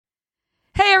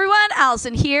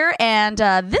Allison here, and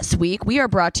this week we are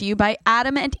brought to you by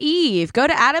Adam and Eve. Go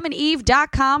to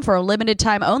adamandeve.com for a limited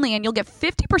time only, and you'll get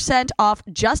 50% off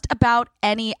just about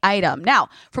any item. Now,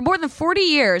 for more than 40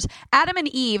 years, Adam and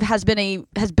Eve has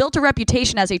built a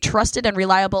reputation as a trusted and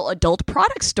reliable adult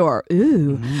product store.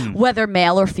 Ooh. Whether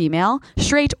male or female,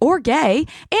 straight or gay,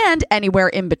 and anywhere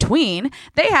in between,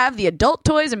 they have the adult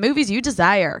toys and movies you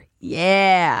desire.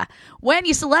 Yeah. When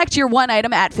you select your one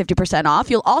item at 50%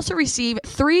 off, you'll also receive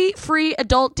 3 free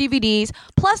adult DVDs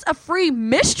plus a free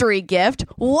mystery gift.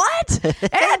 What?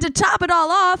 And to top it all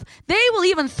off, they will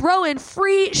even throw in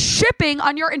free shipping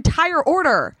on your entire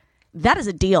order. That is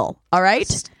a deal, all right?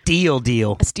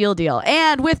 Deal. A steal deal.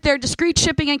 And with their discreet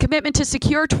shipping and commitment to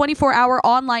secure 24-hour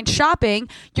online shopping,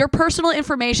 your personal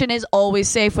information is always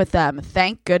safe with them.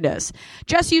 Thank goodness.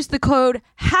 Just use the code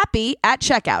HAPPY at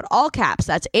checkout. All caps.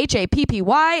 That's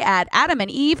HAPPY at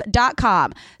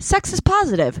adamandeve.com. Sex is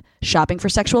positive. Shopping for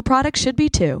sexual products should be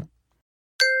too.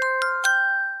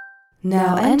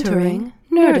 Now entering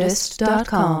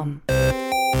Nerdist.com.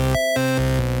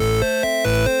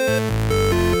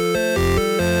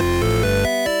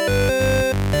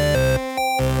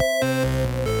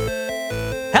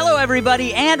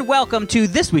 Everybody, and welcome to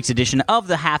this week's edition of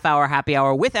the Half Hour Happy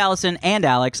Hour with Allison and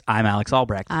Alex. I'm Alex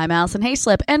Albrecht. I'm Allison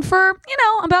Hayslip, and for,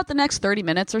 about the next 30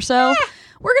 minutes or so,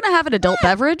 we're going to have an adult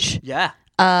beverage. Yeah.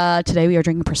 Today we are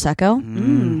drinking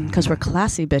Prosecco because we're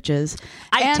classy bitches.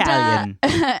 Italian.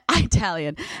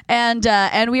 Italian.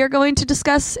 And we are going to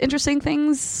discuss interesting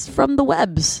things from the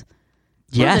webs.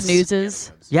 Yes. Or the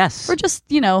newses. Yes. Or just,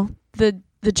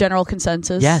 the general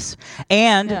consensus. Yes.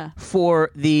 And for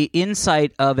the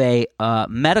insight of a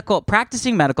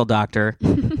practicing medical doctor,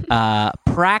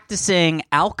 practicing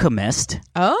alchemist.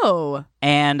 Oh.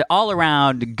 And all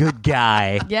around good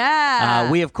guy.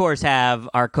 Yeah. We, of course, have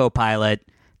our co-pilot,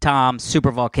 Tom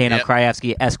Supervolcano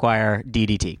Krajewski, Esquire,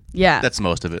 DDT. Yeah. That's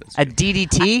most of it. A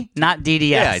DDT, not DDS.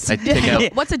 Yeah, I take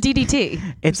out. What's a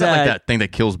DDT? It's not like that thing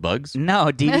that kills bugs.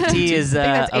 No, DDT is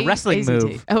a wrestling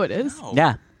move. Oh, it is? Oh.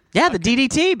 Yeah. Yeah, the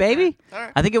DDT, baby. All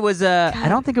right. I think it was. I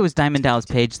don't think it was Diamond Dallas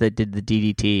Page that did the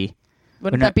DDT.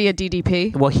 Wouldn't that be a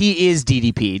DDP? Well, he is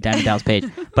DDP, Diamond Dallas Page,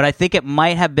 but I think it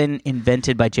might have been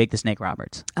invented by Jake the Snake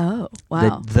Roberts. Oh,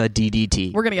 wow. The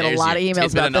DDT. We're gonna get a lot of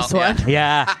emails about this one.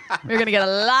 Yeah. We're gonna get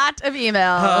a lot of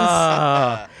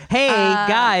emails. Hey,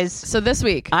 guys. So this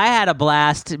week, I had a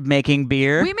blast making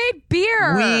beer. we made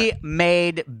beer. We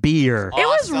made beer. It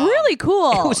was really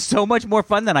cool. It was so much more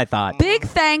fun than I thought. Big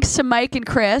thanks to Mike and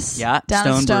Chris. Yeah, down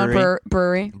at Stone Stone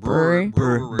Brewery. Brewery.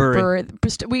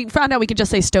 We found out we could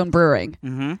just say Stone Brewing,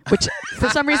 which for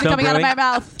some reason Stone coming out of my Brewing?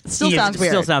 mouth still sounds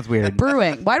weird. Still sounds weird.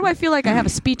 Brewing. Why do I feel like I have a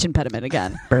speech impediment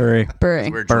again? Brewing.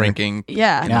 We're drinking.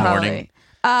 Yeah, in the probably. morning.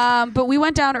 But we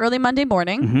went down early Monday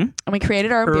morning and we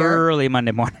created our beer. Early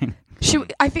Monday morning.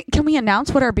 Can we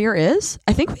announce what our beer is?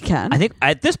 I think we can. I think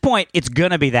at this point it's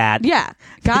gonna be that. Yeah,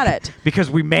 got it. Because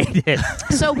we made it.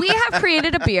 So we have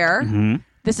created a beer.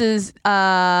 This is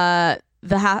the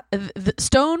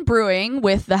Stone Brewing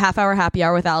with the Half Hour Happy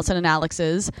Hour with Allison and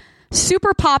Alex's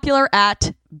super popular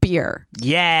at beer.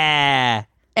 Yeah.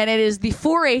 And it is the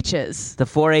 4 H's. The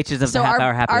 4 H's of the Half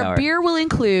Hour Happy Hour. Our beer will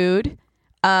include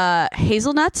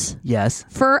hazelnuts Yes.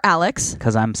 for Alex.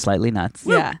 Because I'm slightly nuts.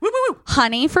 Yeah.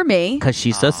 Honey for me. Because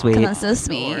she's so sweet. Because so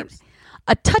sweet.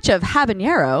 A touch of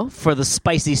habanero. For the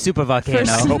spicy super volcano.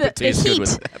 For hope it the tastes good heat.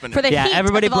 with habanero. For the Yeah, heat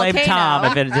everybody of the blame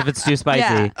volcano. Tom if it's too spicy.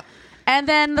 Yeah. And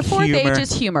then the 4th Humor. H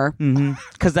is humor.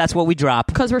 Because that's what we drop.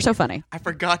 Because we're so funny. I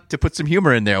forgot to put some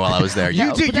humor in there while I was there.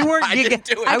 No. You weren't. I didn't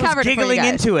do it. I I was covered it for you giggling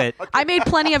guys. into it. I made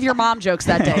plenty of your mom jokes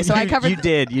that day, so I covered. You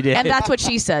did. And that's what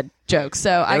she said jokes.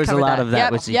 So I was a covered lot that. of that,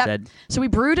 Yep, what she yep. said. So we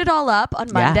brewed it all up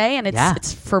on Monday, and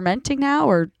it's fermenting now,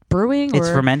 or brewing, It's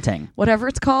or fermenting. whatever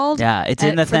it's called. Yeah, it's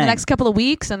in the for thing. the next couple of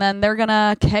weeks, and then they're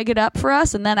gonna keg it up for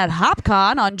us, and then at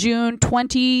HopCon on June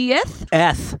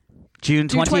 20th. June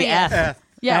 20th.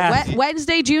 Yeah, F.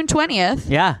 Wednesday, June 20th.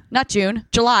 Yeah. Not June,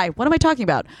 July. What am I talking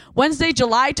about? Wednesday,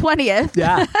 July 20th.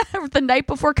 Yeah. The night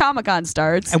before Comic-Con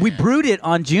starts. And we brewed it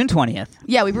on June 20th.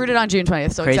 Yeah, we brewed it on June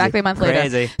 20th, so Crazy. exactly a month later.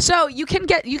 Crazy. So you can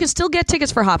still get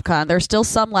tickets for HopCon. There's still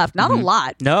some left. Not a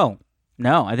lot. No.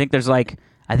 I think there's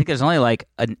only like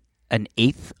an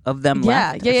eighth of them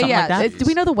left. or something like that. Do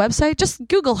we know the website? Just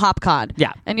Google HopCon.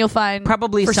 Yeah. And you'll find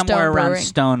Probably for somewhere Stone around Brewing.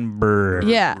 Stone Brewer.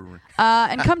 Yeah.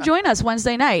 And come join us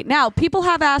Wednesday night. Now, people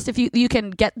have asked if you can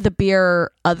get the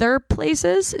beer other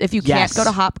places if you Yes. can't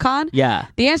go to HopCon. Yeah.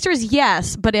 The answer is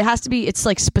yes, but it has to be, it's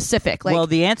like specific. Like, Well,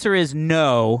 the answer is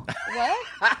no. what?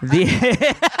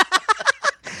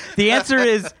 The answer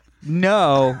is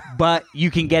No, but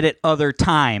you can get it other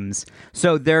times.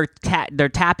 So they're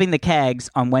tapping the kegs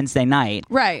on Wednesday night,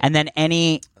 Right. And then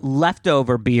any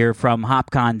leftover beer from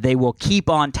HopCon, they will keep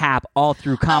on tap all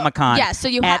through Comic-Con. yeah, so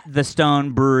you at the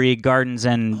Stone Brewery Gardens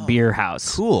and Beer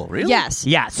House. Cool. Really? Yes.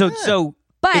 Yeah, so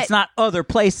But- it's not other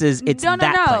places; it's No.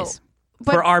 that place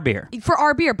But- for our beer. For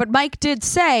our beer, but Mike did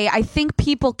say, I think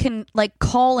people can like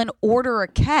call and order a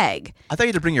keg. I thought you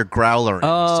had to bring your growler in.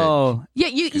 Oh, Yeah,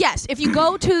 yes. If you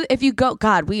go,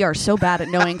 God, we are so bad at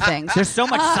knowing things. there's so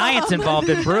much science involved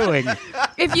in brewing.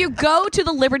 If you go to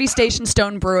the Liberty Station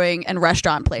Stone Brewing and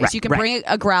Restaurant place, Right, you can right. bring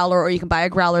a growler, or you can buy a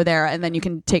growler there, and then you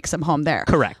can take some home there.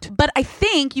 Correct. But I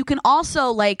think you can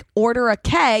also like order a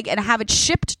keg and have it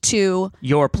shipped to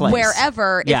Your place.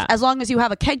 wherever, Yeah. as long as you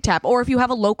have a keg tap, or if you have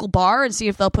a local bar and see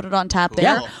if they'll put it on tap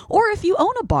there, Cool. or if you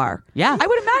own a bar. Yeah. I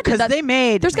would imagine 'Cause that they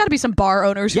made- there's got to be some bar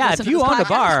owners. Who Yeah, listen if to you this own a podcast.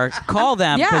 bar, call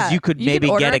them because Yeah, you could you can maybe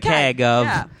order get a a keg keg. of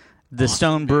Yeah. the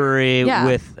Stone Brewery Yeah.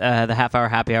 with the half-hour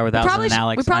happy hour with Allison and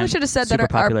Alex. We probably and should have said super that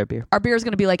popular beer. our beer is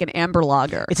going to be like an amber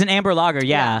lager. It's an amber lager,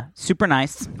 yeah. Yeah. Super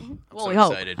nice. well, So we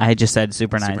hope. excited. I just said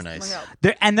super nice. Super nice.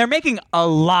 They're making a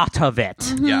lot of it.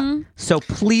 Mm-hmm. Yeah. So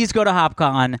please go to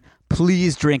HopCon.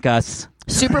 Please drink us.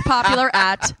 Super popular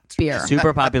at beer.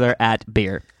 Super popular at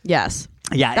beer. Yes.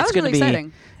 Yeah, That it's was going to really be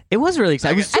exciting. It was really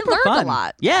exciting. It was I super learned a fun.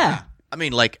 lot. Yeah. I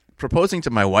mean, like, proposing to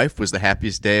my wife was the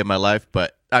happiest day of my life,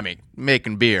 but, I mean,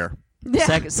 making beer, Yeah.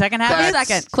 Second half. Close That's-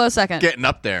 second. Close second. getting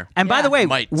up there. And by Yeah. the way,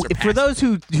 Might surpass for those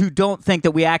who don't think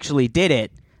that we actually did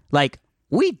it, like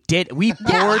we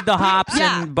poured the hops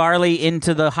Yeah. and barley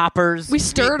into the hoppers. We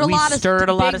stirred a lot of stirred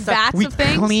a lot big of stuff. vats we of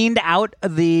things. cleaned out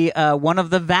the one of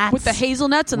the vats With the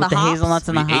hazelnuts and with the hops. hazelnuts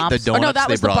and We the ate hops. the Oh, no, donuts that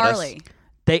they was the brought us. barley.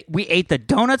 We ate the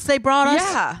donuts they brought us.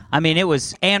 Yeah. I mean, it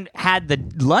was and had the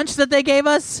lunch that they gave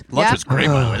us. Lunch Yeah. was great,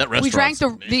 by the way. That restaurant. We drank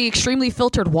the extremely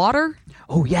filtered water.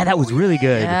 Oh yeah, that was really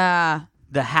good. Yeah.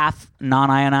 The half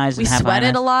non-ionized. We and half sweated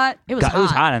ionized. a lot. It was God, hot. It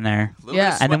was hot in there.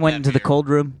 Yeah. And then went into the cold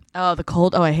room. Oh, the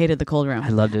cold. Oh, I hated the cold room. I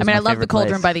loved it. It was I mean, my I loved the favorite cold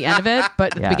place. room by the end of it,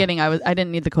 but at Yeah. the beginning, I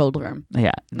didn't need the cold room.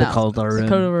 Yeah, the No. colder room. The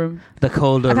cold room. The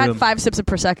colder I've room. had 5 sips of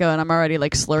prosecco, and I'm already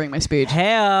like slurring my speech.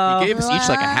 Hell, He gave us each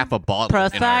like a half a bottle. in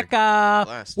our Prosecco.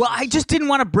 glass. Well, I just didn't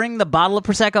want to bring the bottle of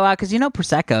Prosecco out because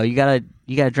Prosecco, you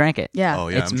gotta drink it. Yeah. Oh,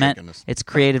 yeah, it's I'm meant. drinking this. It's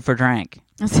created for drink.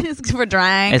 It's for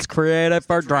drink. It's created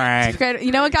for drink. Great.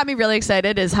 You know what got me really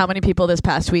excited is how many people this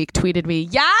past week tweeted me,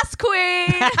 "Yes,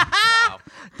 Queen."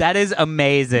 That is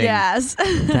amazing. Yes.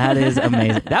 That is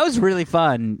amazing. That was really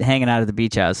fun hanging out at the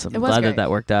beach house. I'm It was glad great. that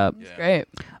worked out. Great.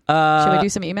 Uh, Should we do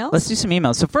some emails? Let's do some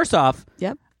emails. So first off,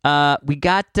 Yep. we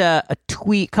got a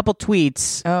couple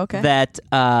tweets Oh, okay. that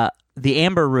the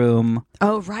Amber Room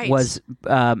Oh, right. was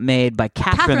made by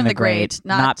Catherine the Great,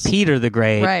 not Peter the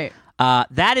Great. Right.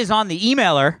 That is on the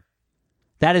emailer.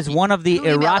 That is one of the Who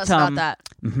emailed us about erratum. that?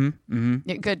 Mm-hmm.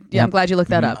 Yeah, good. Yeah, I'm glad you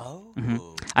looked that up.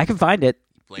 Oh. I can find it.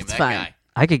 Blame It's that fine. guy.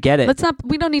 I could get it. Let's not.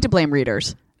 We don't need to blame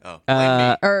readers, Oh, blame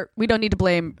me. or we don't need to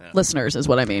blame listeners. Is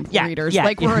what I mean. Yeah, Readers. yeah,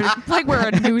 like we're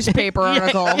a newspaper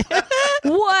article.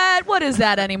 What is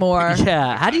that anymore?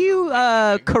 Yeah. How do you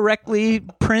correctly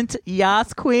print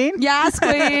Yas Queen? Yes,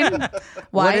 Queen.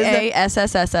 What is it?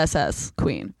 YASSSSS.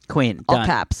 Queen. Queen. All Done.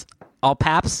 caps. All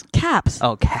paps? Caps.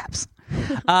 Oh, caps.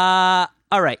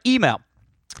 All right. Email.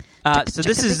 So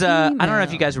this is, I don't know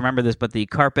if you guys remember this, but the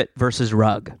carpet versus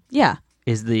rug Yeah.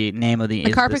 is the name of the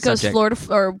The carpet goes subject. floor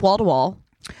to or wall to wall,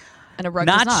 and a rug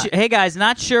does not. Hey guys,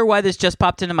 not sure why this just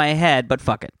popped into my head, but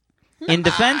fuck it. In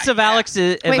defense of Alex, who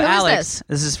is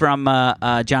this is from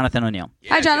Jonathan O'Neill.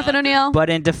 Hi, Jonathan O'Neill. But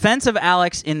in defense of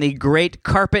Alex in the great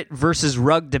carpet versus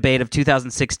rug debate of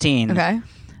 2016, Okay.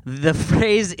 the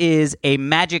phrase is a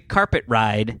magic carpet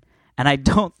ride, and I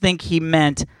don't think he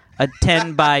meant a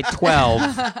 10 by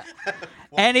 12.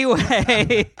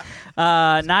 Anyway,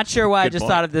 not sure why I Good just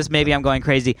point. thought of this. Maybe I'm going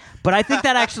crazy. But I think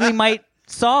that actually might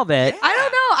solve it. I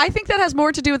don't know. I think that has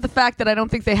more to do with the fact that I don't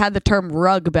think they had the term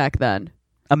rug back then.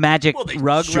 A magic Well, they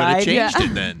rug should have ride. changed Yeah.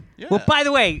 it then. Yeah. Well, by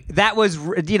the way, that was,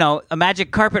 a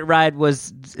magic carpet ride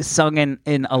was sung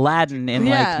in Aladdin in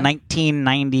Yeah. like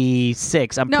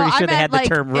 1996. I'm No, pretty I they meant, had like,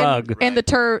 the term rug. in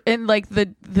the in like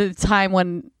the time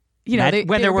when they, When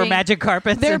they there were being, magic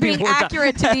carpets. They're and being people were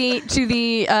accurate to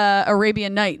the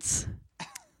Arabian Nights.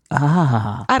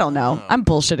 Ah. I don't know. I'm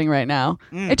bullshitting right now.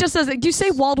 It just says you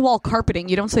say wall to wall carpeting.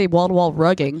 You don't say wall to wall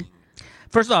rugging.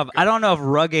 First off, I don't know if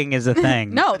rugging is a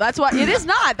thing. No, that's why it is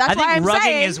not. That's I think why I'm rugging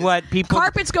saying is what people.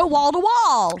 carpets go wall to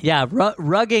wall. Yeah,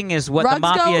 rugging is what the Rugs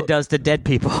mafia go- does to dead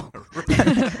people.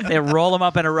 They roll them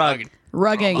up in a rug.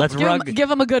 Rugging. Let's rug. Give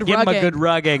him a good Give rugging. him a good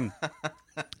rugging.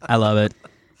 I love it.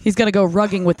 He's gonna go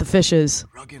rugging with the fishes.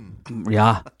 Ruggin.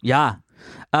 Yeah.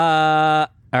 All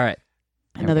right.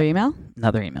 Another email?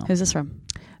 Another email. Who's this from?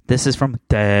 This is from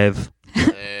Dave.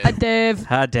 Hi, Dave.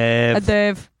 Hi, Dave. Hi,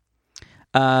 Dave.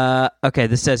 Okay,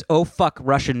 this says, "Oh fuck,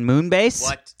 Russian moon base."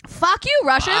 What? Fuck you,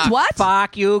 Russians. What?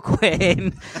 Fuck you,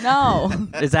 Queen. No.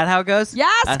 Is that how it goes?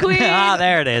 Yes, Queen.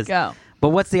 There it is. Go. But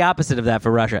what's the opposite of that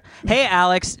for Russia? Hey,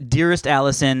 Alex, dearest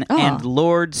Allison, and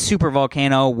Lord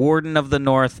Supervolcano, Warden of the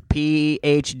North,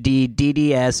 PhD,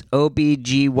 DDS,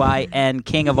 OBGYN,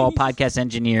 King of all podcast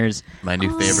engineers. My new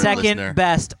favorite Second listener.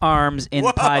 best arms in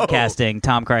podcasting,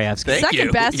 Tom Krajewski. Thank Second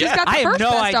you. best. Yeah. Who's got the I have first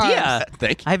no best idea. arms?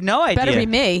 Thank you. I have no idea. Better be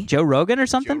me. Joe Rogan or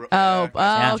something? Oh,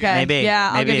 okay. maybe. Yeah,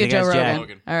 I'll Maybe give you Joe against Jack.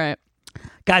 Rogan. All right.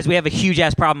 Guys, we have a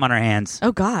huge-ass problem on our hands.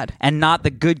 Oh, God. And not the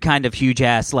good kind of huge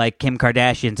ass like Kim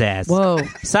Kardashian's ass. Whoa.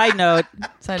 Side note,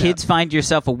 Side kids, find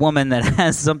yourself a woman that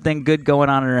has something good going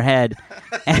on in her head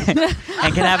and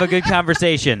can have a good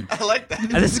conversation. I like that.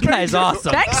 This guy is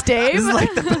awesome. Thanks, Dave. This is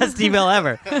like the best email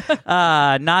ever.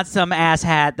 Not some ass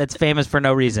hat that's famous for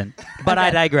no reason. But I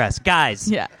digress. Guys,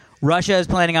 Yeah. Russia is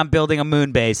planning on building a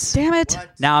moon base. Damn it.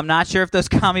 Now, I'm not sure if those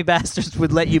commie bastards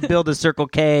would let you build a Circle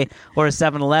K or a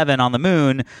 7-Eleven on the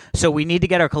moon, so we need to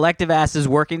get our collective asses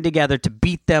working together to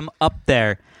beat them up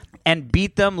there. And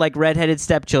beat them like redheaded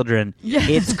stepchildren. Yeah.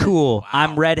 It's cool.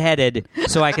 I'm redheaded,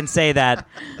 so I can say that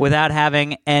without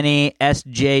having any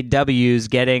SJWs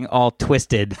getting all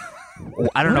twisted.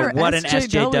 I don't know What are what an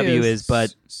SJWs? SJW is,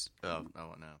 but Oh,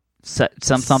 no.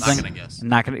 something. Not gonna guess.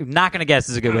 Not gonna guess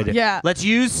is a good way to. Yeah. Let's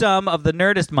use some of the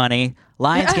Nerdist money,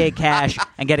 Lionsgate cash,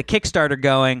 and get a Kickstarter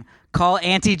going. Call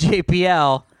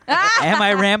Anti-JPL. Am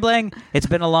I rambling? It's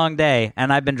been a long day,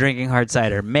 and I've been drinking hard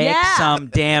cider. Make some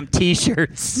damn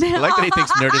T-shirts. I like that he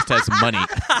thinks Nerdist has money.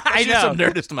 I Let's use know. some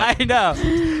Nerdist money. I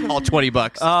know. All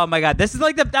 $20. Oh my god, this is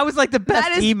like that was like the best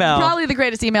That is email. probably the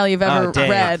greatest email you've ever Dave.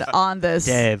 read on this.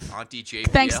 Dave, Auntie JPL.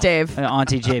 Thanks, Dave.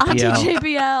 Anti-JPL.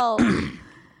 Anti-JPL.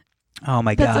 Oh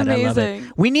my That's god, I love amazing.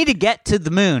 it. We need to get to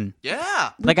the moon.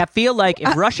 Yeah. Like I feel like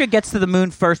if Russia gets to the moon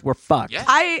first, we're fucked. Yeah.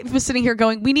 I was sitting here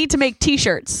going, we need to make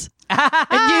T-shirts.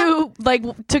 And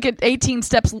you, took it 18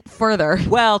 steps further.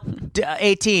 Well,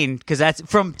 18 because that's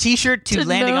from T-shirt to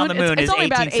landing on the moon It's is only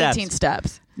 18 about steps. 18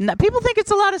 steps. No, people think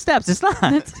it's a lot of steps. It's not.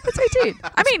 It's 18.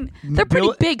 I mean, they're pretty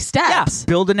Build- big steps. Yeah,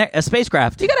 build a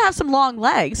spacecraft. You got to have some long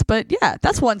legs, but yeah,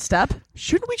 that's one step.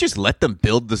 Shouldn't we just let them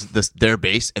build their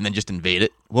base and then just invade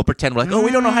it? We'll pretend we're like, oh,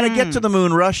 we don't know how to get to the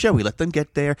moon, Russia. We let them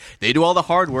get there. They do all the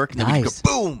hard work, and then we Nice. just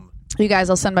go boom. You guys,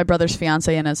 I'll send my brother's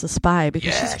fiance in as a spy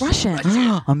because Yeah, she's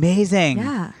Russian. Amazing.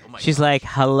 Yeah. She's like,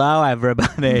 hello,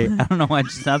 everybody. I don't know why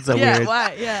she sounds so Yeah, weird.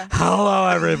 what? Yeah. Hello,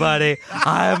 everybody.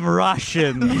 I'm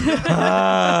Russian. And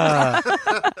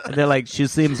they're like, she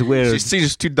seems weird.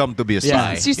 She's too dumb to be a yeah,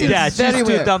 spy. She seems yeah, she's very too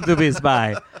weird. dumb to be a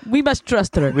spy. We must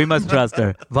trust her. We must trust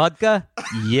her. Vodka?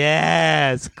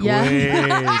 Yes, queen.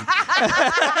 Yeah.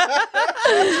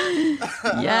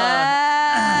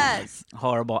 Yes.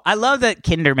 Horrible. I love that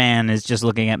Kinderman is just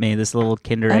looking at me. This little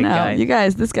Kinder I Egg know. guy. You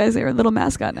guys, this guy's our little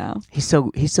mascot now. He's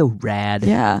so rad.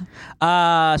 Yeah.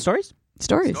 Stories?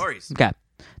 Stories. Stories. Okay.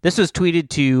 This was tweeted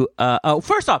to.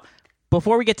 First off,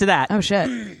 before we get to that, Oh, shit.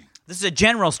 this is a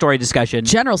general story discussion.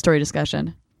 General story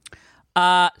discussion.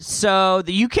 So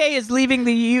the UK is leaving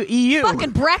the EU.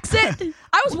 Fucking Brexit.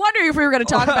 I was wondering if we were going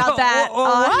to talk about that.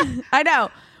 What? I know.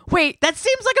 Wait. That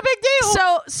seems like a big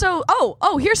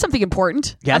deal. Here's something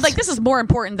important. Yes. This is more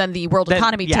important than the world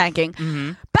economy yeah. tanking.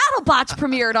 BattleBots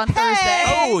premiered on Thursday.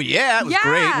 Oh, yeah. It was Yeah.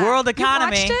 great. World You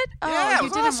economy. watched it? Oh, Yeah, it you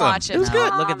was didn't awesome. watch it. It was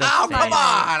good. Look at this. Oh, thing. come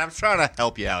on. I'm trying to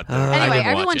help you out there. I Anyway, didn't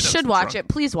everyone watch it. I should was watch drunk. it.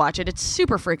 Please watch it. It's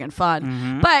super freaking fun.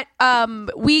 Mm-hmm.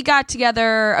 But we got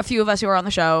together, a few of us who were on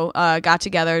the show, got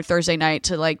together Thursday night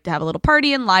to have a little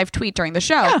party and live tweet during the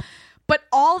show. But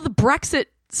all the Brexit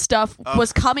stuff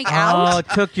was coming Oh, out it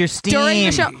took your steam. during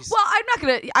the show. Well, I'm not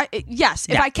gonna. Yes,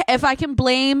 Yeah. if I can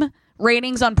blame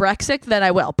ratings on Brexit, then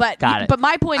I will. But Got it. But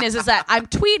my point is that I'm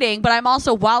tweeting, but I'm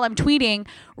also while I'm tweeting,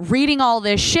 reading all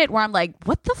this shit where I'm like,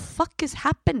 what the fuck is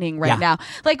happening right Yeah. now?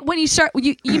 Like when you start,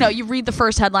 you read the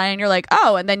first headline and you're like,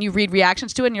 oh, and then you read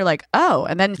reactions to it and you're like, oh,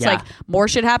 and then it's Yeah. like more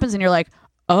shit happens and you're like,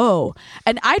 oh,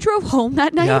 and I drove home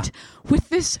that night with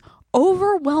this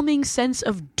overwhelming sense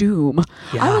of doom.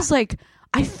 Yeah. I was like,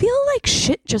 I feel like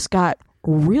shit just got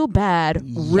real bad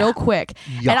real quick.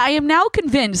 Yeah. And I am now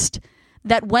convinced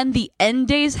that when the end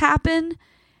days happen,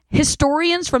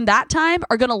 historians from that time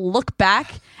are going to look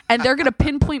back and they're going to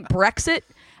pinpoint Brexit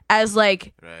as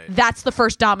that's the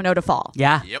first domino to fall.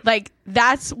 Yeah. Yep.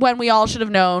 That's when we all should have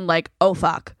known oh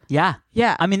fuck. Yeah.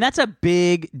 Yeah. I mean, that's a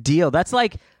big deal. That's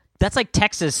like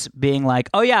Texas being like,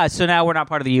 oh yeah, so now we're not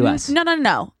part of the U.S.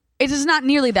 No. It is not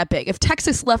nearly that big. If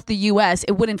Texas left the U.S.,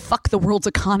 it wouldn't fuck the world's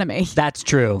economy. That's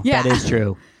true. Yeah. That is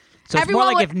true. So it's more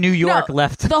like if New York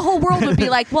left the whole world would be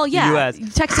like, well, yeah,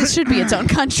 US. Texas should be its own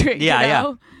country. Yeah, you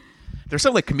know? There's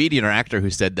some like comedian or actor who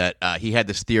said that he had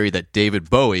this theory that David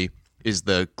Bowie is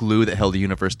the glue that held the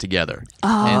universe together.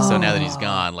 And so now that he's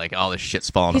gone, like all this shit's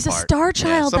falling He's a apart. star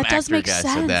child. Some That does actor make guy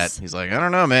sense. Said that. He's like, I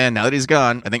don't know, man. Now that he's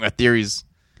gone, I think my theory's.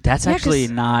 That's Yeah, actually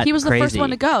 'cause not He was the crazy. first one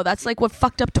to go. That's like what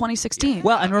fucked up 2016.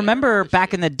 Well, and remember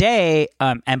back in the day,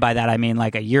 and by that I mean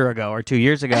like a year ago or 2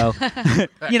 years ago,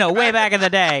 way back in the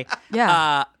day,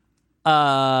 Yeah.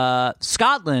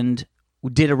 Scotland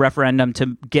did a referendum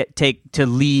to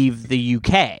leave the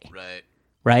UK,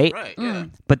 right? Right. Yeah.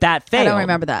 But that failed. I don't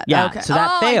remember that. Yeah, Okay. so that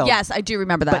oh, failed. Yes, I do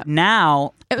remember that. But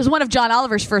now, It was one of John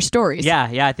Oliver's first stories. yeah,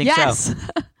 I think Yes. so.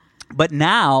 But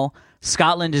now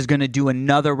Scotland is going to do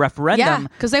another referendum Yeah,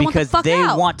 'cause they want the fuck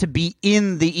out. want to be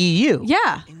in the EU.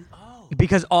 Yeah.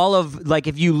 Because all of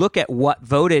if you look at what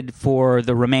voted for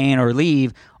the Remain or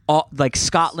Leave,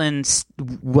 Scotland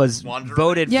was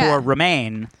voted Yeah. for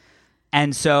Remain,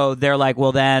 and so they're like,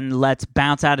 well, then let's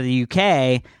bounce out of the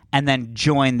UK and then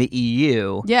join the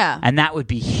EU. Yeah. And that would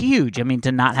be huge. I mean,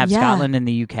 to not have Yeah. Scotland in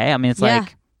the UK. I mean, it's Yeah.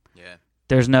 like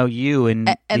there's no U in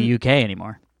and- the UK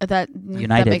anymore. That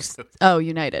United. That makes,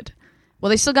 United. Well,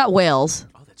 they still got Wales.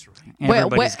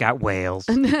 Everybody's got Wales.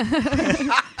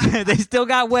 They still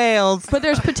got Wales. But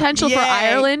there's potential for Yay.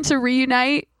 Ireland to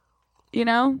reunite,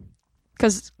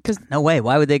 because No way.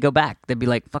 Why would they go back? They'd be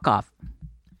like, fuck off.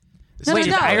 No, Wait,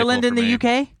 no, is no. Ireland in the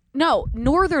UK? no,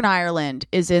 Northern Ireland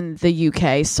is in the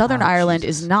UK. Southern Ireland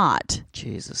is not.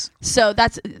 Jesus. So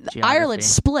that's Geography. Ireland's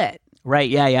split. Right,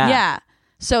 yeah. Yeah.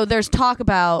 So there's talk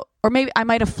about, or maybe I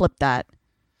might have flipped that.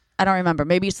 I don't remember.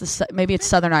 Maybe it's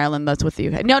Southern Ireland that's with the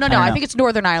UK. No. don't I know. think it's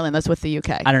Northern Ireland that's with the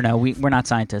UK. I don't know. We're not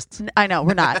scientists. I know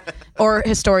we're not, or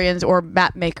historians, or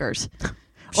map makers.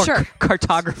 Or Sure.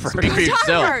 cartographers. Speak for yourself.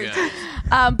 Cartographers.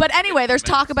 Yeah. But anyway, there's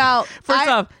talk about First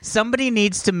off, somebody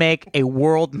needs to make a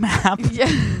world map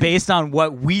based on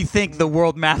what we think the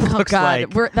world map Oh looks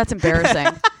God, like. that's embarrassing.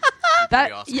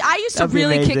 That awesome. I used to That'd be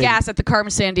really kick amazing. ass at the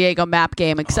Carmen San Diego map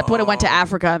game, except when it went to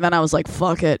Africa, and then I was like,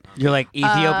 "Fuck it." You're like,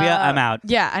 Ethiopia, I'm out.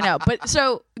 Yeah, I know. But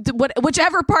so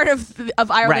whichever part of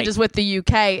Ireland Right. is with the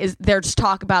UK is there's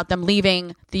talk about them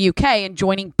leaving the UK and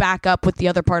joining back up with the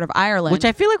other part of Ireland. Which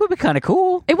I feel like would be kind of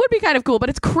cool. it would be kind of cool, but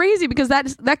it's crazy because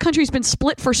that country's been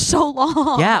split for so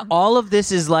long. Yeah, all of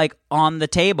this is like on the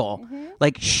table. Mm-hmm.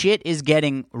 Like shit is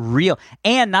getting real.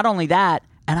 And not only that,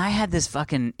 and I had this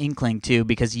fucking inkling too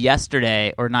because the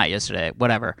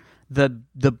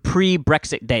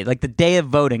pre-Brexit day, like the day of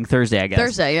voting, Thursday, I guess.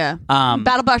 Thursday, yeah.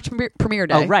 Battle Box premiere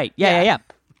day. Oh, right. Yeah.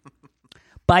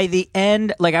 By the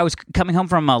end, like I was coming home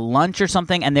from a lunch or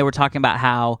something, and they were talking about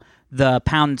how the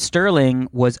pound sterling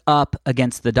was up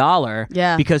against the dollar.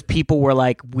 Yeah. Because people were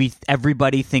like,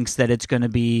 everybody thinks that it's going to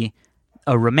be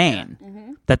a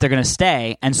Remain, that they're going to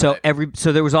stay, and so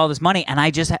so there was all this money, and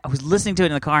I was listening to it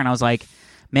in the car, and I was like,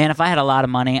 man, if I had a lot of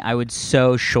money, I would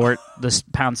so short the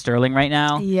pound sterling right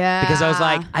now. Yeah. Because I was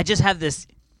like, I just have this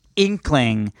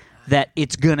inkling that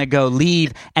it's going to go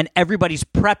leave, and everybody's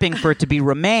prepping for it to be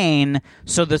Remain,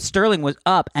 so the sterling was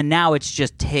up, and now it's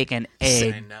just taken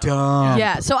a dump.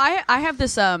 Yeah, so I have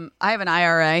this I have an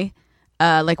IRA.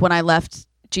 Like when I left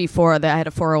G4, I had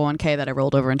a 401k that I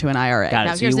rolled over into an IRA. Got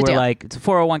Now it. So here's you the were deal. like, it's a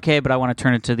 401k, but I want to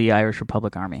turn it to the Irish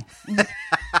Republic Army.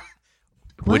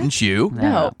 Wouldn't you?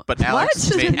 No. But Alex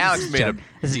What? made a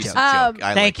This is a decent joke. joke.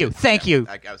 I Thank liked you. it. Thank you.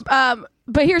 I was-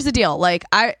 But here's the deal. Like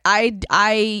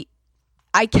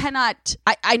I cannot.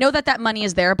 I know that money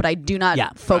is there, but I do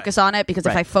not focus on it because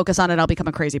if Right. I focus on it, I'll become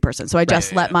a crazy person. So I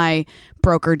just let my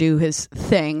broker do his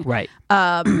thing. Right.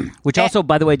 Which also,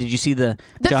 by the way, did you see the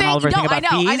John Oliver thing about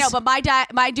fees? I know, but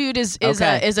my dude is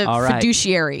Okay. a All right.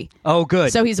 fiduciary. Oh,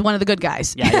 good. So he's one of the good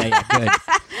guys. Yeah.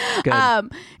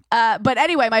 Good. But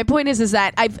anyway, my point is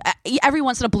that every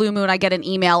once in a blue moon I get an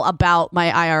email about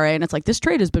my IRA and it's like this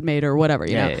trade has been made or whatever,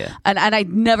 you know. Yeah. And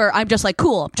I'm just like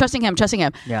cool, trusting him.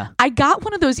 Yeah. I got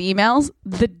one of those emails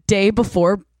the day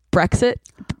before Brexit,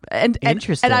 and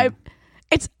Interesting. And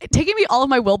it's taking me all of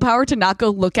my willpower to not go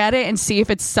look at it and see if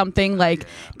it's something like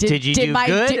Did you do good,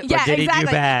 or yeah, did he do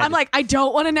exactly. bad? I'm like I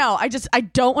don't want to know. I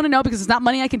don't want to know because it's not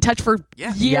money I can touch for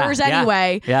years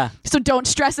anyway. Yeah. So don't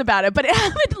stress about it. But it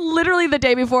happened literally the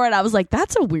day before, and I was like,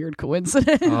 that's a weird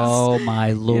coincidence. Oh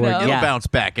my lord! know? It'll Yeah. bounce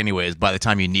back anyways by the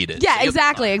time you need it. Yeah, So you'll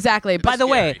be exactly. By the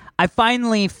way, I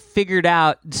finally figured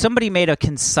out. Somebody made a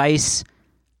concise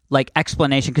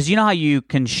explanation because you know how you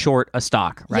can short a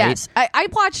stock, right? Yes, I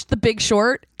watched The Big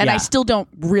Short, and Yeah. I still don't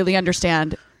really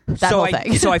understand that whole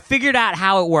thing. So I figured out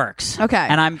how it works. Okay.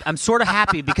 And I'm sort of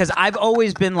happy because I've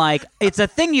always been like, it's a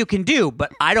thing you can do,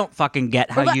 but I don't fucking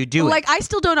get how you do it. Like, I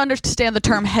still don't understand the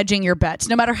term hedging your bets.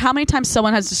 No matter how many times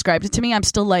someone has described it to me, I'm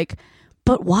still like,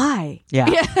 but why? Yeah.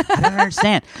 I don't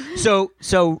understand. So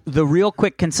the real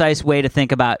quick, concise way to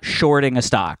think about shorting a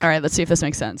stock. All right, let's see if this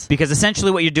makes sense. Because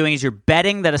essentially what you're doing is you're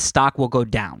betting that a stock will go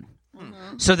down.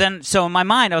 So in my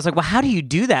mind, I was like, well, how do you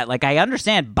do that? Like, I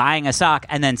understand buying a stock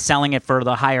and then selling it for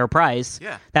the higher price.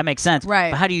 Yeah. That makes sense.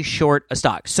 Right. But how do you short a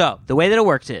stock? So the way that it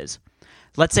works is,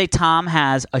 let's say Tom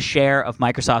has a share of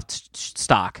Microsoft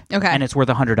stock. Okay. And it's worth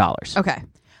 $100. Okay.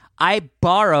 I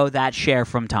borrow that share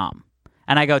from Tom.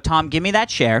 And I go, Tom, give me that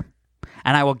share,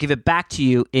 and I will give it back to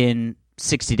you in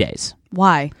 60 days.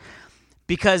 Why?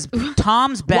 Because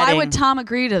Tom's betting... Why would Tom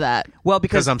agree to that? Well,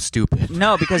 Because I'm stupid.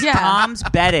 No, because Yeah. Tom's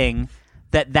betting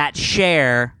that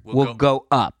share will go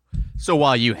up. So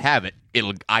while you have it,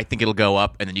 I think it'll go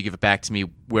up, and then you give it back to me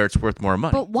where it's worth more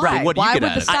money. But why? Right. What do you Why get would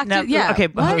out the of it? stock Now, do? Yeah. okay,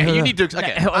 What? Okay, you need to.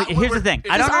 Okay. Here's the thing.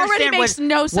 I don't already understand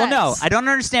makes no Well, no, sense. I don't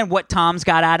understand what Tom's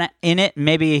got out in it.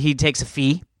 Maybe he takes a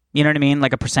fee. You know what I mean?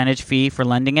 Like a percentage fee for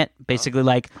lending it. Basically,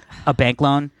 like a bank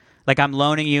loan. Like I'm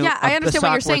loaning you. Yeah, I understand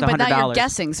what you're saying, but now you're $100.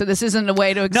 guessing, so this isn't a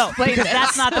way to No, explain because it.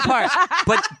 that's not the part.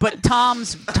 But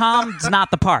Tom's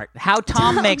not the part. How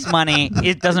Tom makes money,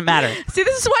 it doesn't matter. See,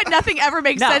 this is why nothing ever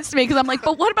makes No. sense to me, because I'm like,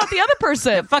 but what about the other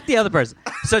person? Fuck the other person.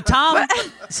 So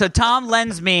Tom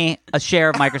lends me a share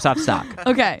of Microsoft stock.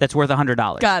 Okay. That's worth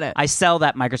 $100. Got it. I sell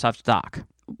that Microsoft stock.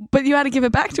 But you had to give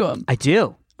it back to him. I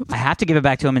do. I have to give it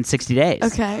back to him in 60 days.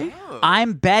 Okay.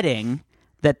 I'm betting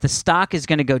that the stock is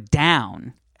going to go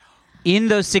down in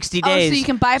those 60 days. so you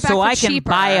can buy it back so for I can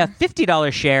cheaper. buy a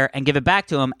 $50 share and give it back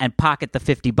to him and pocket the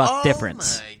 $50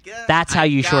 difference. My God. That's how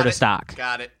you Got short a it. stock.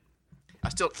 Got it. I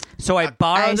still. So I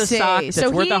borrow I the see. stock that's So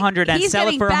worth he- 100 and he's sell it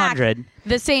getting for back 100.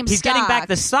 The same He's stock. getting back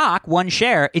the stock, one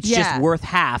share. It's Yeah. just worth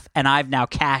half, and I've now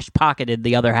cash pocketed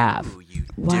the other half. Ooh, you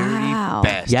Wow.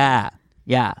 dirty bastard.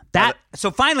 Yeah.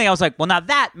 So finally, I was like, well, now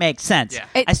that makes sense.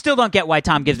 Yeah. I still don't get why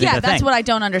Tom gives me Yeah, the that's thing. what I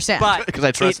don't understand. But 'Cause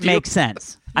I trust it you. makes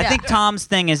sense. I Yeah. think Tom's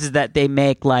thing is that they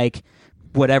make like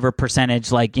whatever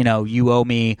percentage, like, you know, you owe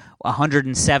me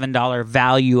 $107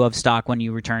 value of stock when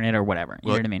you return it or whatever. You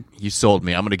know what I mean? You sold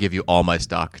me. I'm going to give you all my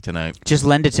stock tonight. Just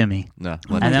lend it to me. No.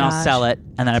 And then I'll gosh. sell it,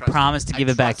 and then I promise to give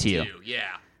it back to you. Yeah.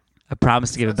 I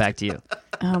promise to give it back to you.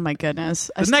 oh my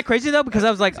goodness. Isn't that crazy though? Because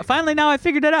I was like, finally now I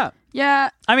figured it out. Yeah.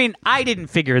 I mean, I didn't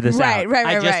figure this Right, out. right,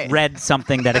 I right, just right. read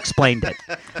something that explained it.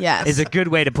 Yes. Is a good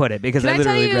way to put it because Can I I tell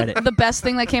literally you read it. the best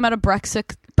thing that came out of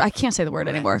Brexit? I can't say the word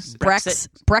anymore. Brexit?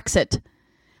 Brexit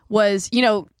was, you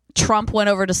know, Trump went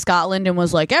over to Scotland and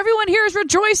was like, everyone here is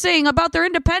rejoicing about their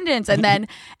independence. And then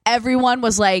everyone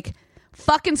was like,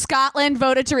 fucking Scotland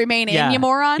voted to remain Yeah. in, you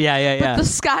moron. Yeah. But the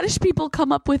Scottish people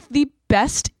come up with the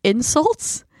best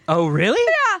insults. Oh, really?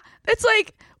 Yeah. It's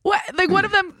like, what? Like one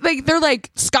of them, like they're like,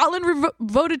 Scotland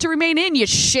voted to remain in, you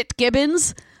shit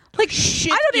Gibbons. Like,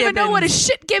 Shit I don't even know what a Gibbons.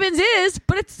 shit Gibbons is,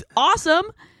 but it's awesome.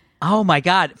 Oh my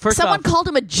God! First Someone off, called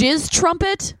him a jizz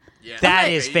trumpet. that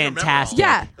like- is You remember fantastic.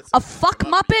 Yeah, a fuck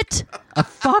muppet. A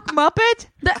fuck muppet.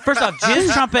 First off,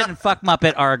 Jizz Trumpet and Fuck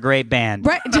Muppet are a great band.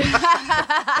 Right.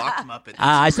 Fuck Muppet.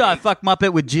 I saw a Fuck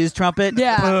Muppet with Jizz Trumpet.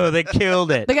 Yeah. Oh, they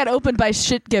killed it. They got opened by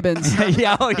shit Gibbons.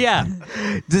 yeah. Oh, yeah.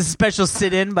 This special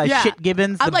sit-in by Yeah. Shit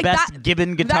Gibbons, the I'm like, best that-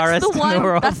 Gibbon guitarist That's the one. in the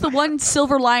world. That's the one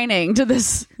silver lining to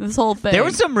this whole thing. There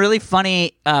was some really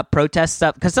funny protest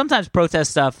stuff because sometimes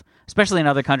protest stuff, especially in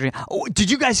other countries. Oh, did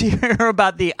you guys hear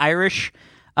about the Irish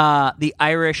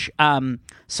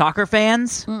soccer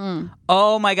fans?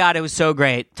 Oh my God, it was so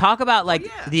great. Talk about like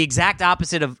the exact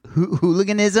opposite of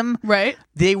hooliganism. right.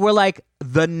 They were like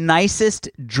the nicest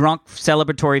drunk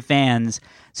celebratory fans.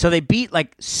 So they beat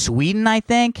like Sweden, I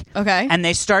think. Okay. And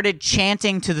they started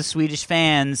chanting to the Swedish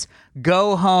fans,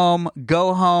 go home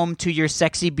to your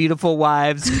sexy, beautiful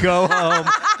wives, go home,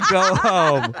 go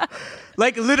home.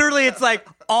 Like literally, it's like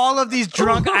all of these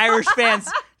drunk Irish fans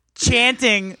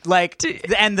chanting like,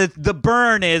 and the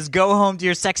burn is go home to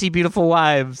your sexy, beautiful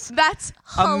wives. That's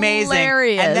Amazing.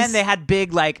 hilarious. And then they had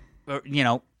big like,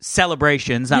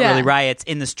 celebrations, not Yeah. really riots,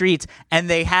 in the streets. And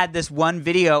they had this one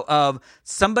video of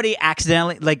somebody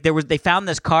accidentally, like they found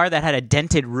this car that had a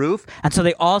dented roof, and so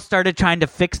they all started trying to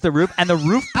fix the roof, and the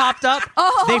roof popped up.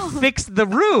 Oh. They fixed the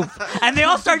roof, and they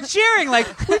all started cheering like,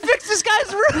 "We fixed this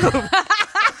guy's roof!"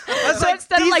 I was So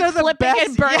instead of, "These like, are the flipping best."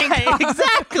 and burning Yeah, cars.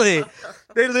 exactly.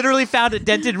 They literally found a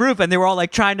dented roof, and they were all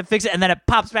like trying to fix it, and then it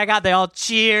pops back out. They all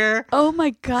cheer. oh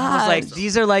my God. I was like,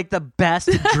 these are like the best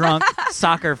drunk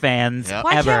soccer fans Yep.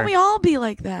 why ever. can't we all be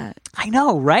like that? I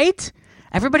know, right?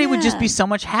 Everybody would just Yeah. be so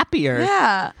much happier.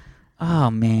 Yeah.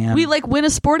 Oh man. We like win a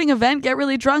sporting event, get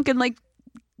really drunk, and like,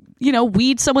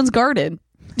 weed someone's garden.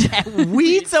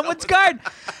 weed someone's garden.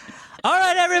 All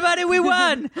right, everybody, we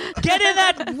won. Get in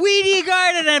that weedy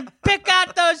garden and pick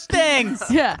out those things.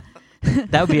 Yeah.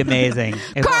 That would be amazing.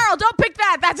 Carl, don't pick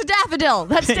that. That's a daffodil.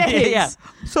 That stays. Yeah.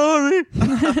 Sorry.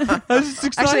 I was just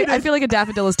excited. Actually, I feel like a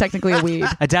daffodil is technically a weed.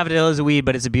 A daffodil is a weed,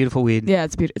 but it's a beautiful weed. Yeah,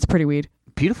 it's pretty weed.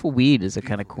 Beautiful weed is a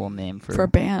kind of cool name For a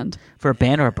band. for a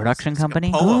band or a production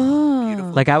company. Poem.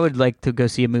 Beautiful. Like I would like to go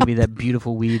see a movie that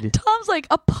beautiful weed. Tom's like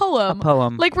a poem. A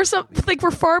poem. Like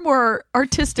we're far more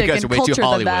artistic You guys and are way too cultured than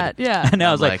Hollywood. that. Yeah. And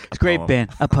I was like, Like it's a a great poem.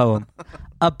 band. A poem.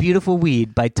 A Beautiful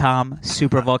Weed by Tom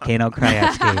Super Volcano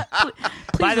Krajewski.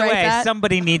 Please By the write way, that.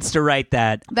 somebody needs to write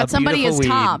that. That A somebody is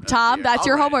Beautiful Weed. Tom. Tom, that's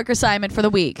your All right. homework assignment for the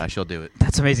week. I shall do it.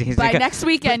 That's amazing. He's By gonna- next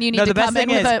weekend, you need No, to the best come in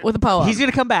thing with is, with a poem. He's going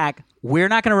to come back. We're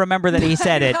not going to remember that he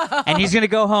said it. And he's going to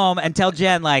go home and tell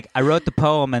Jen, like, I wrote the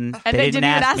poem and they didn't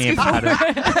ask me even about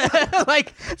ask you it.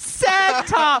 Like, sad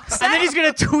Tom. And then he's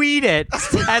going to tweet it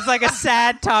as like a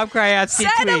sad Tom Krajewski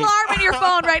Set tweet. an alarm in your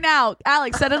phone right now.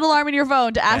 Alex, set an alarm in your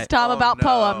phone to ask Tom Oh, about no.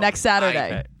 poem next Saturday.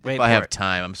 Okay, wait If I for have it.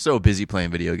 time, I'm so busy playing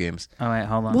video games. Oh, wait,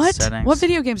 hold on. What? Settings. What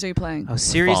video games are you playing? Oh,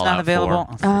 Siri's Fallout not available?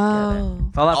 4. Oh, forget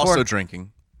it. Fallout 4. Also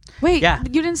drinking. Wait, Yeah.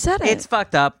 you didn't set it. It's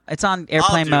fucked up. It's on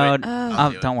airplane do it. mode.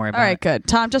 I'll do it. Don't worry about All right, it. good.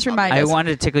 Tom, just remind I us.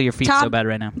 wanted to tickle your feet Tom- so bad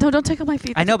right now. No, don't tickle my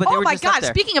feet. I know, but they oh were my just up God!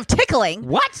 there. Speaking of tickling,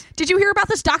 What? did you hear about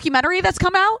this documentary that's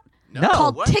come out No.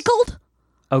 called what? Tickled?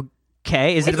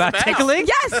 Okay. Is it about about? tickling?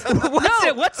 Yes.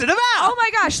 What's it about? Oh my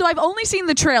gosh! So I've only seen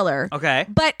the trailer. Okay.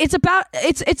 But it's about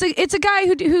it's a guy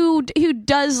who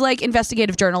does like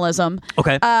investigative journalism.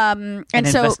 Okay. And An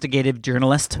so investigative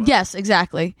journalist. yes,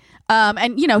 exactly.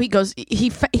 And he goes he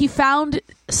found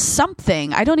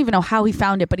something. I don't even know how he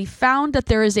found it, but he found that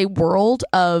there is a world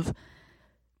of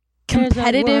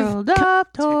competitive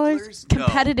toys.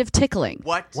 competitive tickling.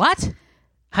 What? What?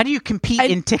 How do you compete I-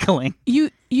 in tickling?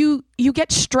 You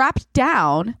get strapped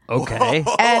down. Okay.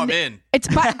 Oh, And I'm in. It's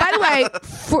by the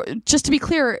way, just to be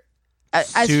clear, as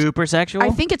Super sexual? I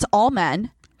think it's all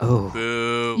men. Oh.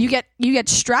 Boo. You get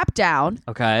strapped down,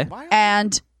 Okay.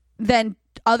 and then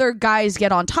other guys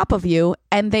get on top of you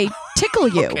and they tickle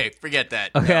you. Okay, forget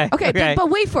that. Okay. Okay, but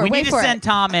wait for it. We Wait need for to it. send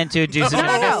Tom in to do some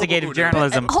No. investigative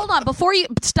journalism. Hold on, before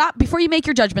you make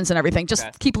your judgments and everything, just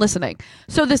keep listening.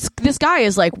 So this guy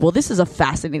is like, well, this is a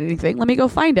fascinating thing. Let me go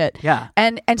find it. Yeah.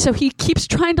 And so he keeps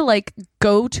trying to like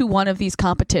go to one of these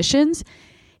competitions.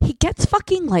 He gets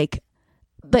fucking like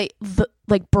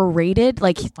berated,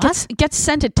 like he gets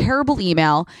sent a terrible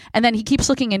email, and then he keeps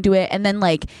looking into it, and then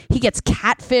like he gets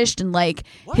catfished, and like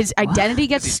his identity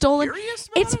gets stolen. furious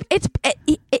about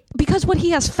It's because what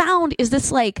he has found is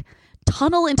this like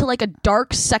tunnel into like a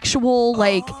dark sexual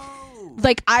like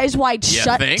eyes wide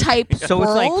shut think? type So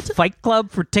world. it's like Fight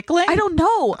Club for tickling? I don't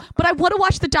know, but I want to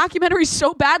watch the documentary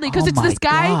so badly because Oh it's my this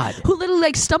guy God. who literally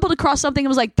like stumbled across something and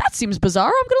was like, "That seems bizarre.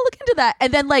 I'm gonna look into that,"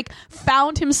 and then like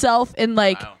found himself in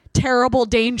like terrible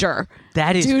danger.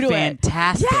 That is due to it.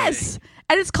 fantastic. Yes,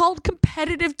 and it's called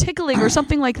competitive tickling or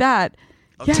something like that.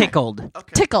 Yeah. Tickled.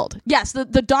 Tickled. Yes, the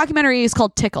documentary is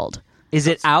called Tickled. Is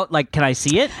it out? Like, can I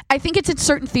see it? I think it's in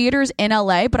certain theaters in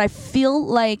LA, but I feel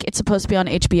like it's supposed to be on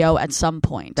HBO at some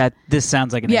point. This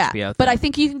sounds like an yeah, HBO thing. but I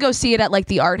think you can go see it at like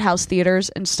the art house theaters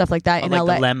and stuff like that in like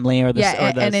LA. the Lemley or the yeah,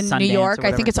 or the and in Sundance New York, or I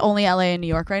think whatever. it's only LA and New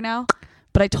York right now.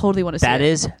 But I totally want to see That it.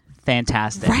 is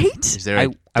fantastic. right. Is there I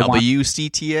a want-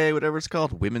 WCTA, whatever it's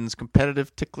called, Women's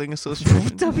Competitive Tickling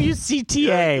Association?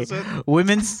 WCTA, is it?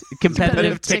 Women's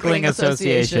Competitive Tickling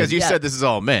Association. Because you Yeah. said this is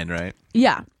all men, right?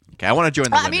 Yeah. Okay, I want to join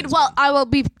the I mean, well, I will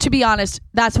be. To be honest,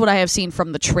 that's what I have seen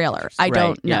from the trailer. I Right,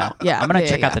 don't know. Yeah, I'm gonna yeah,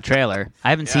 check yeah. out the trailer. I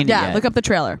haven't seen it Yeah, yet. look up the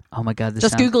trailer. Oh my god, this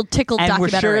Just sounds- Google tickled And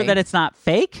documentary. we're sure that it's not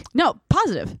fake. no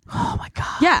positive. Oh my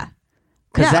god, Yeah,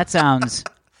 because yeah. that sounds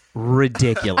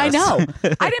ridiculous. I know.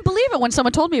 I didn't believe it when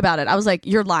someone told me about it. I was like,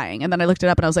 "You're lying," and then I looked it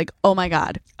up and I was like, "Oh my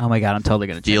god." Oh my god, I'm totally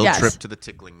gonna check. field Yes. trip to the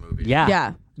tickling movie. Yeah,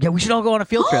 Yeah. yeah. We should all go on a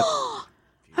field trip.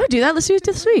 I would do that. Let's do it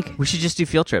this week. We should just do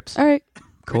field trips. All right.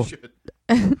 Cool. Should.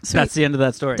 That's the end of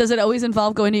that story. Does it always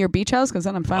involve going to your beach house? Because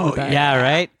then I'm fine with that. yeah,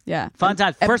 right. Yeah. Fun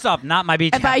times. First off, not my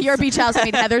beach. And by house. your beach house, I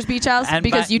mean Heather's beach house And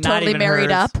because by- you not totally even married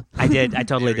hers. up. I did. I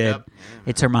totally Married did. up.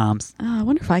 It's her mom's. Oh, I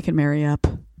wonder if I can marry up.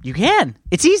 You can.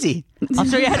 It's easy. I'll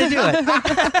show you how to do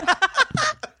it.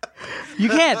 You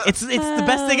can. It's the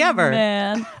best thing ever. Oh,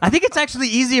 Man. I think it's actually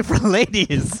easier for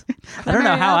ladies. I don't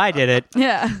know how I did it.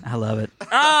 Yeah. I love it.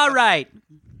 All right.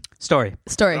 Story.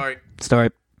 Story. Story.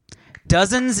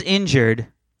 Dozens injured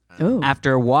Oh.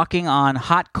 after walking on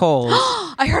hot coals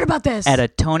I heard about this. at a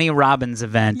Tony Robbins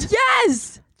event.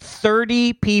 yes.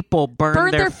 30 people burned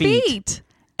Burned their their feet.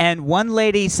 And one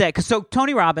lady said, so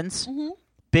Tony Robbins,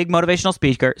 big motivational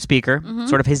speaker, Mm-hmm.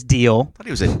 sort of his deal. I thought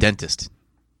he was a dentist.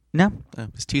 No,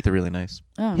 His teeth are really nice.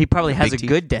 he probably has a Big teeth.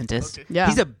 good dentist. Okay. Yeah.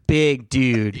 He's a big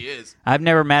dude. He is. I've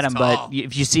never met him, tall. but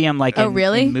if you see him like Oh, in,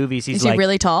 really? in movies, he's Is he like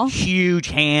really tall? huge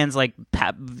hands, like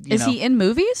Is he in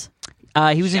movies?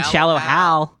 He was in Shallow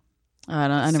Hal. Oh,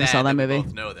 I never Sad saw that we movie.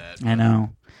 both know that. I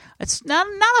know. It's not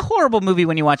a horrible movie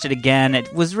when you watch it again.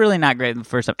 It was really not great the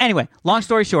first time. Anyway, long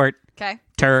story short, Okay.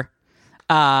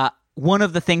 one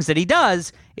of the things that he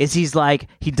does is he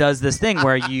does this thing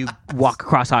where you walk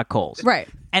across hot coals. Right.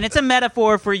 And it's a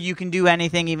metaphor for you can do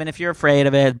anything even if you're afraid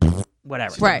of it.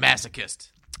 Whatever. Right.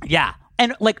 Masochist. Yeah.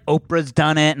 And like Oprah's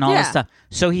done it and all this Yeah. stuff.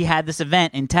 So he had this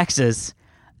event in Texas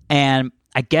and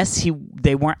I guess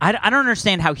they weren't I don't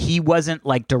understand how he wasn't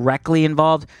like directly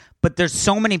involved, but there's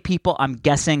so many people. I'm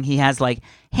guessing he has like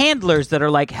handlers that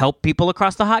are like help people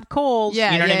across the hot coals.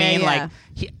 Yeah, you know what I yeah, mean? yeah.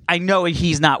 Like I know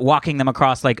he's not walking them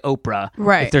across like Oprah.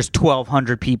 Right. If there's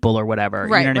 1,200 people or whatever.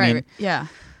 Right. You know what right. I mean? Yeah.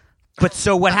 But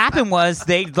so what happened was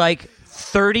they like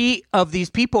 30 of these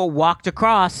people walked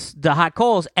across the hot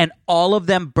coals and all of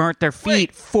them burnt their feet.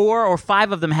 Wait. 4 or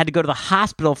 5 of them had to go to the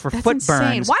hospital for That's foot insane.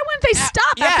 burns. Why wouldn't they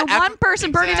stop after after- one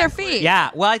person burning their exactly. feet?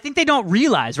 Yeah, well, I think they don't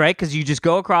realize, right? Because you just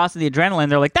go across and the adrenaline.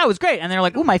 They're like, that was great. And they're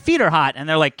like, ooh, my feet are hot. And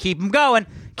they're like, keep them going.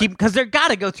 Because they're got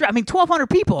to go through. I mean, 1,200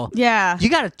 people. Yeah. You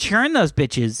got to churn those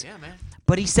bitches. Yeah, man.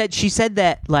 But she said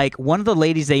that like one of the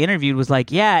ladies they interviewed was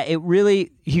like, yeah, it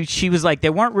really. She was like, they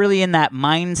weren't really in that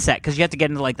mindset because you have to get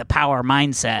into like the power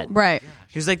mindset. Right.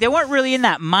 She was like, they weren't really in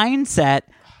that mindset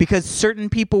because certain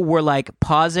people were like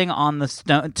pausing on the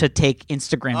stone to take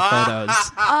Instagram photos.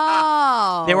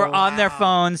 Oh. They were on their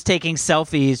phones taking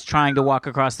selfies, trying to walk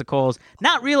across the coals,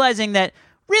 not realizing that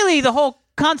really the whole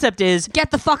concept is. Get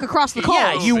the fuck across the coals.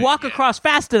 Yeah, you walk across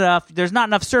fast enough. There's not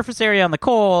enough surface area on the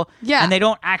coal, Yeah. and they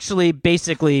don't actually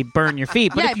basically burn your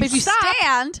feet. But yeah, if you but if you stop,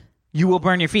 stand. you will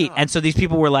burn your feet. And so these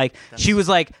people were like, she was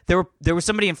like, there was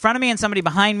somebody in front of me and somebody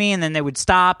behind me, and then they would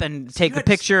stop and take the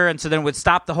picture, and so then it would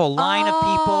stop the whole line of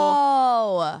people.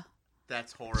 Oh.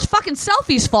 That's It's horrible. fucking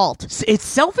Selfie's fault. It's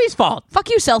Selfie's fault. Fuck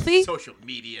you, Selfie. Social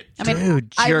media. I mean,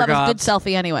 Dude, I love a good jerk-offs.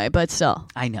 selfie anyway, but still.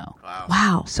 I know.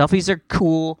 Wow. Selfies are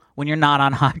cool when you're not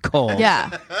on hot coal. Yeah.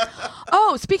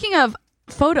 Oh, speaking of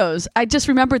photos, I just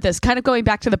remembered this, kind of going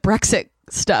back to the Brexit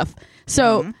stuff.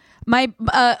 So my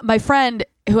friend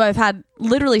who I've had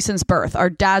literally since birth, our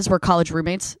dads were college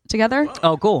roommates together.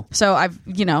 Oh, cool. So I've,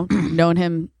 known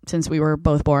him since we were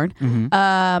both born.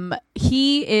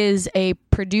 He is a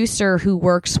producer who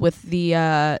works with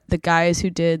the guys who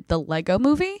did the Lego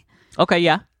movie. Okay,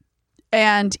 yeah.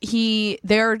 And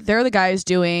they're the guys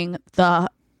doing the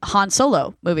Han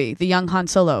Solo movie, the young Han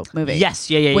Solo movie. Yes,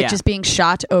 yeah. Which is being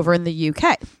shot over in the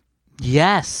UK.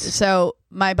 Yes. So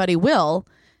my buddy Will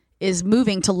is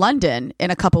moving to London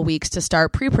in a couple weeks to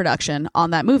start pre-production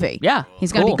on that movie. Yeah,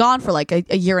 He's going to cool. be gone for like a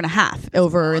year and a half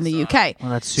over in the UK.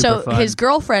 Well, that's super so fun. his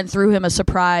girlfriend threw him a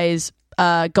surprise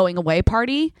going away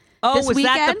party. Oh, this was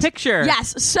weekend. that the picture?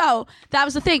 Yes. So that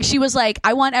was the thing. She was like,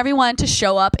 I want everyone to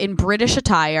show up in British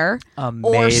attire or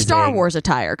Amazing. Star Wars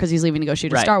attire because he's leaving to go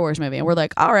shoot a Right. Star Wars movie. And we're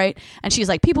like, all right. And she's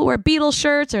like, people wear Beatles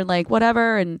shirts or like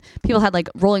whatever. And people had like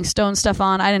Rolling Stone stuff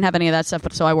on. I didn't have any of that stuff,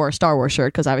 but so I wore a Star Wars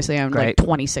shirt because obviously I own like Great.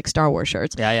 26 Star Wars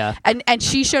shirts. Yeah. And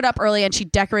she showed up early and she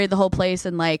decorated the whole place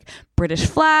in like British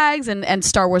flags and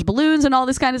Star Wars balloons and all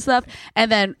this kind of stuff.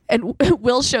 And then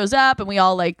Will shows up and we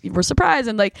all like were surprised.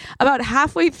 And like about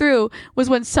halfway through was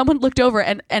when someone looked over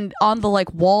and on the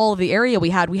like wall of the area we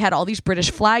had all these British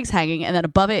flags hanging, and then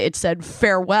above it said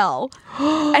farewell.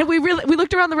 And we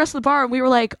looked around the rest of the bar and we were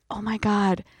like, oh my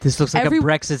god, This looks like a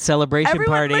Brexit celebration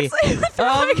everyone party. looks like-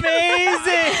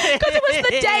 Amazing. because it was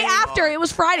the day after. It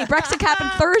was Friday. Brexit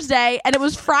happened Thursday, and it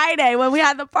was Friday when we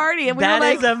had the party, and we That were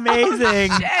like, is amazing.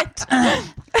 oh, shit.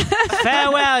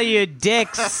 Farewell, you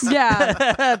dicks. Yeah.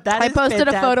 That I is posted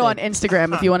a photo on fantastic.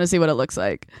 Instagram if you want to see what it looks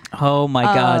like. Oh my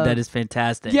god, that is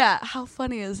fantastic. Yeah, how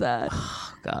funny is that?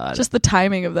 God. Just the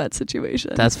timing of that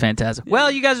situation. That's fantastic. Well,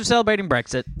 you guys are celebrating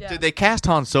Brexit. Did they cast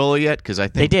Han Solo yet? Because I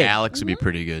think They did. Alex would be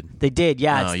pretty good. They did,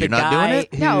 yeah. No, it's you're the not doing guy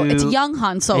it? no, it's who- young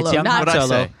Han Solo, It's young not Han What'd I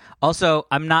Solo. say? Also,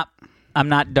 I'm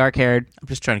not dark haired I'm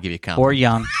just trying to give you a compliment. or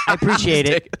young. I appreciate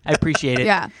Just it. I appreciate it.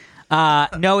 Yeah.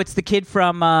 No, it's the kid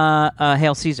from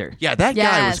Hail Caesar. Yeah, that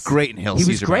guy was Yes. great in Hail He was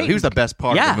Caesar. great. He was the best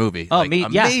part Yeah. of the movie. Oh, Like, me-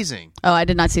 yeah. amazing. Oh, I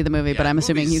did not see the movie, but I'm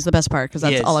assuming movies- he's the best part because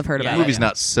that's He is. all I've heard Yeah, about The it. movie's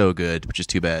not so good, which is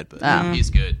too bad. But Oh. he's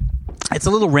good. It's a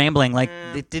little rambling. Like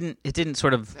it didn't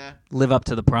sort of live up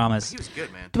to the promise. He was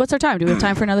good, man. What's our time? Do we have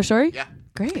time for another story? Yeah.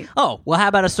 Great. Oh, well, how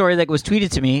about a story that was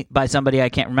tweeted to me by somebody I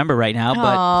can't remember right now,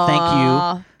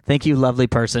 but thank you, lovely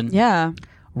person. Yeah.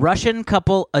 Russian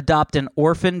couple adopt an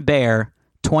orphan bear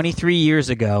 23 years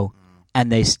ago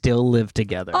and they still live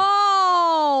together.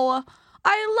 Oh,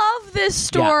 I love this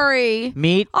story.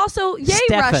 Meet Also, yay,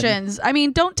 Stefan. Russians. I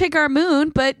mean, don't take our moon,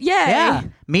 but yay. Yeah.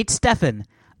 Meet Stefan,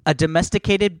 a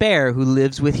domesticated bear who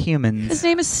lives with humans. His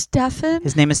name is Stefan.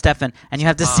 His name is Stefan, and you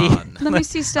have to see. Let me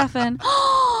see Stefan.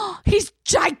 He's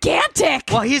gigantic.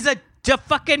 Well, he's a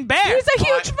fucking bear. He's a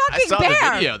huge I fucking saw bear.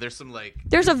 the video. There's some like.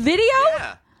 There's a video?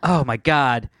 Yeah. Oh my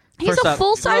God. He's First a off,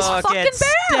 full-size look fucking at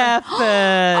bear.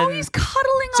 Stefan. Oh, he's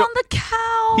cuddling So- on the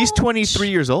couch. He's 23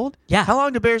 years old. Yeah. How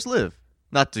long do bears live?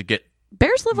 Not to get.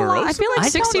 Bears live a lot. I Morose? feel like I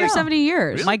 60 don't or know. 70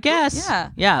 years. My guess.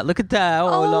 Yeah. Look at that. Oh,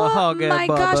 Oh hug my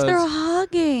gosh, they're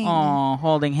hugging. Oh,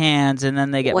 holding hands, and then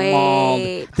they get Wait.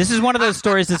 mauled. This is one of those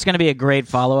stories that's going to be a great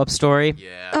follow-up story.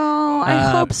 Yeah. Oh,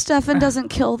 I hope Stefan doesn't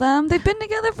kill them. They've been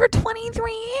together for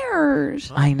 23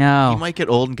 years. I know. You might get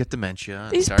old and get dementia.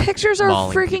 and These start pictures are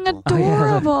mauling freaking people.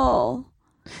 adorable.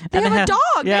 They And have they a have-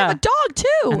 dog. They yeah. have a dog,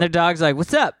 too. And their dog's like,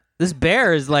 "What's up? This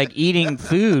bear is like eating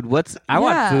food. I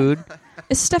want Yeah. food."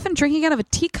 Is Stefan drinking out of a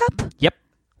teacup? Yep.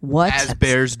 What? As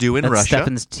bears do in That's Russia.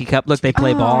 Stefan's teacup. Look, they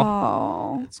play ball.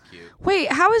 Oh. That's cute. Wait,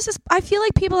 how is this? I feel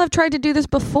like people have tried to do this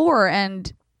before,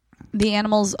 and the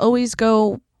animals always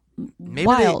go Maybe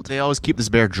wild. They always keep this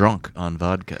bear drunk on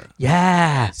vodka,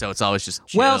 Yeah. so it's always just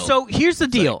chill. Well, so here's the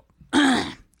deal.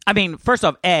 I mean, first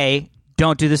off,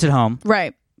 don't do this at home.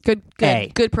 Right. Good.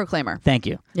 Hey. Good proclaimer. Thank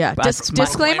you. Yeah. But my-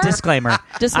 Disclaimer? Disclaimer.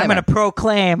 Disclaimer. I'm going to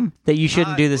proclaim that you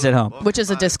shouldn't do this at home, Which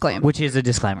is a disclaimer. which is a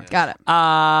disclaimer. Got it.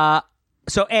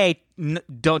 So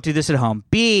don't do this at home.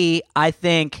 B, I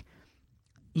think,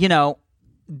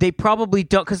 they probably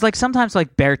don't, because like sometimes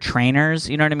like bear trainers,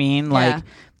 you know what I mean? Like Yeah.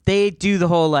 they do the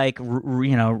whole like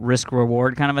risk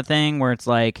reward kind of a thing where it's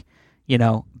like,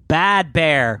 bad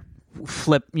bear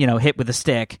flip, hit with a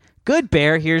stick. Good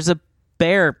bear, here's a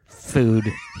bear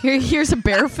food. Here's a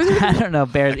bear food. I don't know,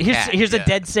 bear. Here's a yeah.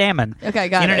 dead salmon. Okay,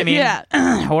 got You know it. what I mean?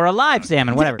 Yeah. Or a live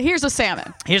salmon, whatever. Here's a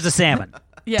salmon. Here's a salmon.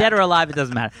 Yeah. Dead or alive, it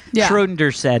doesn't matter. Yeah.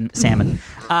 Schrodinger said salmon.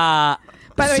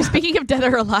 By the way, speaking of dead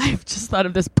or alive, just thought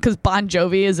of this because Bon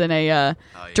Jovi is in a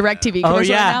DirecTV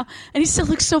commercial yeah. right now, and he still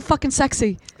looks so fucking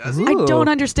sexy. Does he? I Ooh. don't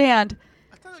understand.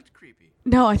 I thought it looked creepy.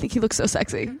 No, I think he looks so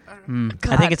sexy.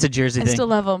 I think it's a Jersey I thing. still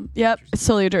love him. Yep, it's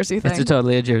totally a Jersey thing. It's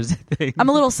totally a Jersey thing. I'm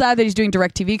a little sad that he's doing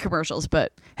DirecTV commercials,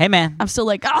 but Hey, man. I'm still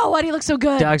like, oh, why do he look so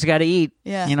good? Dogs got to eat.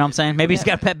 Yeah. You know what I'm saying? Maybe he's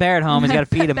got a pet bear at home. He's got to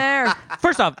feed him. Bear.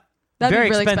 First off, That'd be very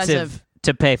really expensive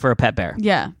to pay for a pet bear.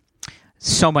 Yeah.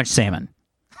 So much salmon.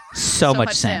 So much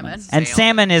much salmon. salmon. And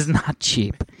salmon is not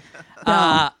cheap.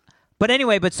 But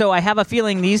anyway, so I have a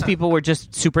feeling these people were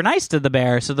just super nice to the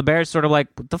bear. So the bear's sort of like,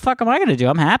 what the fuck am I going to do?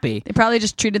 I'm happy. They probably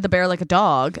just treated the bear like a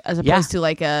dog as opposed to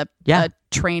like a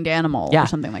trained animal Yeah. or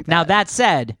something like that. Now, that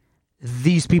said,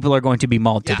 these people are going to be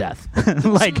mauled to death.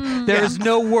 Like, there's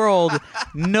no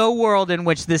world in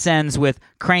which this ends with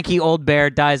cranky old bear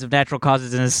dies of natural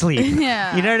causes in his sleep.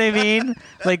 Yeah. You know what I mean?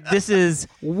 Like, this is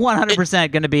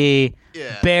 100% going to be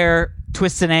bear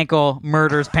twists an ankle,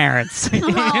 murders parents. You know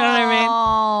what I mean?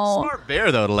 Oh. Smart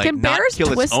bear though to like Can not bears kill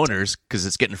twist- its owners because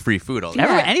it's getting free food all the time.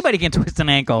 Yeah. Anybody can twist an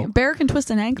ankle. Bear can twist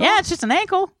an ankle? Yeah, it's just an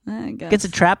ankle. I guess. Gets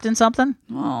it trapped in something,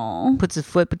 Oh. puts his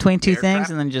foot between two Bear things, trap?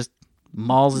 and then just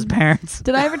mauls his parents.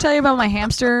 Did I ever tell you about my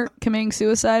hamster committing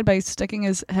suicide by sticking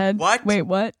his head? What? Wait,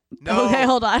 what? No. Okay,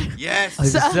 hold on. Yes.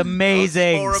 This is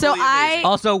amazing. Horribly So I- amazing.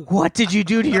 Also, what did you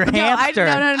do to your hamster?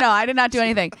 No. I did not do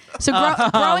anything. So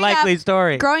growing Likely up,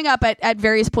 story. Growing up at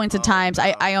various points in times,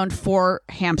 I owned 4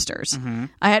 hamsters.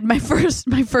 I had my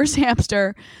first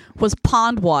hamster was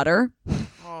pond water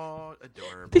Oh,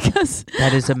 adorable. because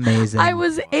That is amazing. I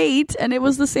was 8 and it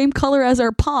was the same color as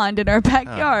our pond in our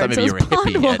backyard. thought So maybe it was you were a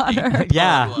pond hippie yet. water.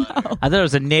 Yeah. I thought it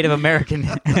was a Native American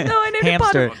No, I named it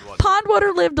hamster. Pond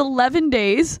water lived 11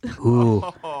 days Ooh.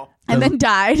 and then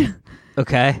died.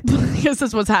 Okay. Because this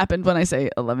is what's happened when I say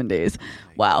 11 days.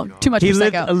 Wow, too much He for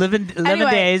lived Psycho. 11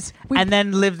 Anyway, days we- and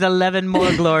then lived 11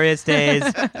 more glorious days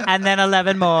and then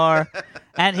 11 more.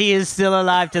 And he is still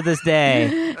alive to this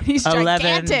day. He's 11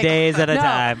 gigantic. days at a No.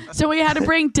 time. So we had to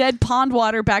bring dead pond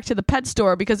water back to the pet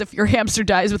store because if your hamster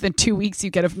dies within 2 weeks, you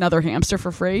get another hamster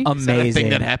for free. Is that a Amazing. thing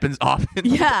that happens often?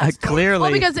 Yeah. Clearly.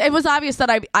 Well, because it was obvious that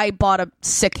I bought a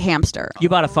sick hamster. You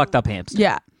bought a fucked up hamster.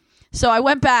 Yeah. So I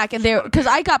went back and because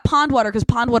I got pond water because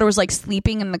pond water was like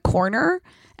sleeping in the corner.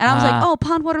 And I was like, oh,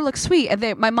 pond water looks sweet.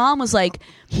 And my mom was like,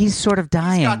 He's sort of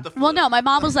dying. Got the flu. well, no, my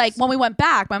mom was like, when we went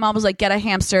back, my mom was like, get a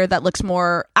hamster that looks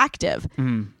more active.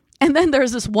 And then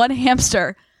there's this one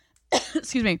hamster,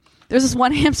 excuse me, there's this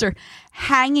one hamster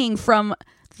hanging from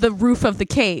the roof of the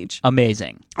cage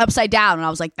Amazing. upside down. And I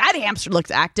was like, that hamster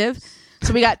looks active.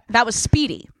 So that was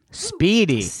Speedy.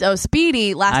 Speedy. So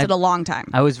Speedy lasted a long time.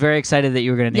 I was very excited that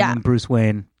you were going to name Yeah. him Bruce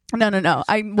Wayne. No.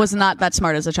 I was not that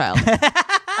smart as a child.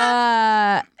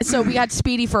 So we had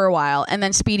Speedy for a while, and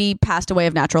then Speedy passed away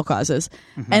of natural causes.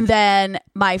 And then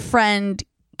my friend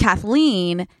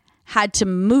Kathleen had to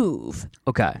move.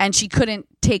 Okay. And she couldn't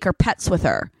take her pets with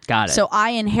her. Got it. So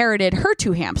I inherited her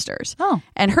 2 hamsters. Oh.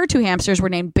 And her 2 hamsters were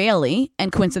named Bailey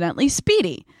and coincidentally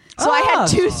Speedy. So I had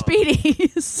 2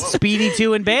 Speedies. Speedy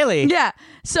 2 and Bailey. Yeah.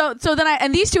 So then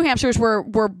and these 2 hamsters were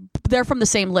they're from the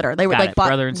same litter. They were Got like it.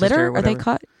 Brother and sister, litter. Are they whatever.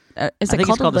 caught? Is I it think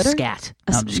called it's called a litter? a scat.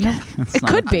 No, I'm just kidding. It's It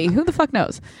not could a- be. Who the fuck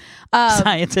knows?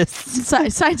 Scientists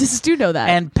Scientists do know that.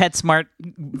 and PetSmart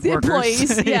The workers.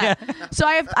 employees. Yeah. So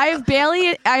I have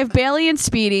Bailey and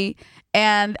Speedy.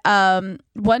 And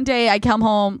one day I come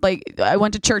home, like I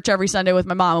went to church every Sunday with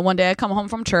my mom, and one day I come home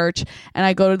from church and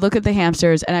I go to look at the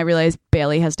hamsters and I realize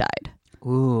Bailey has died.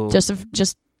 Ooh.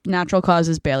 Just natural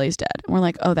causes. Bailey's dead. And we're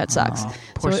like, oh, that sucks.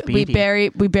 Poor so Speedy.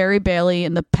 we bury Bailey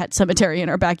in the pet cemetery in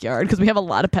our backyard because we have a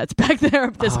lot of pets back there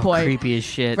at this point. Creepy as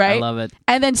shit. Right? I love it.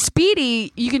 And then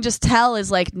Speedy, you can just tell, is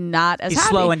like not as He's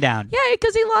happy. slowing down. Yeah,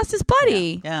 because he lost his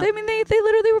buddy. Yeah. I mean, they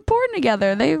literally were born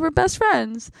together. They were best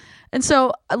friends. And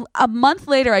so a month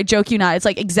later, I joke you not, it's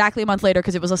like exactly a month later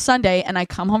because it was a Sunday, and I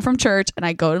come home from church and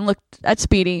I go and look at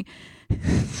Speedy.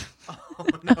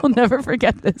 I'll never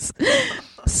forget this.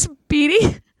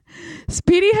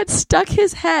 Speedy had stuck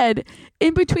his head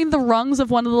in between the rungs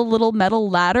of one of the little metal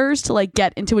ladders to like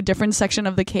get into a different section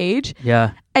of the cage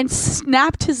Yeah. and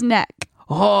snapped his neck.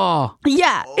 Oh.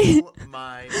 Yeah. Oh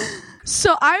my.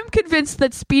 So I'm convinced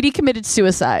that Speedy committed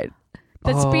suicide.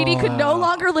 That Speedy could no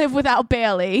longer live without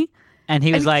Bailey. And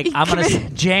he was And like, he I'm going to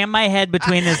committed- jam my head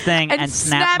between this thing and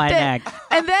snap my snapped it. neck.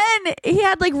 And then he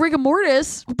had like rigor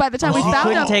mortis by the time we You found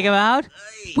couldn't him. take him out?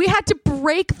 We had to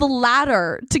break the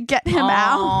ladder to get him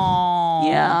out. Oh.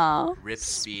 Yeah. Rip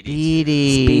Speedy.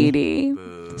 Speedy. Speedy.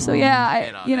 Boo. So yeah,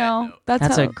 And on that note. how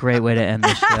That's a great way to end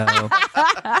the show.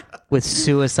 With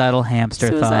suicidal hamster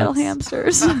suicidal thoughts.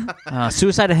 hamsters.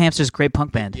 Suicidal Hamsters, great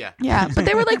punk band. Yeah. Yeah, but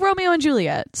they were like Romeo and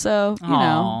Juliet. So, you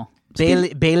know. Aw.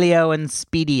 Bailey-o and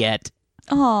Speediette.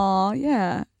 Oh,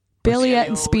 yeah. Baileyette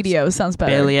and Speedio sounds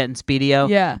better. Baileyette and Speedio.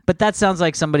 Yeah. But that sounds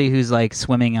like somebody who's like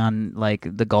swimming on like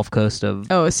the Gulf Coast of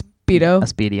Oh, a Speedo. a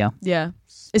Speedio. Yeah.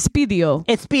 Espedio.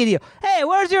 It's Speedio. Hey,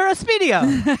 where's your Speedio?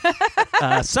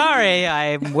 Sorry,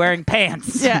 I'm wearing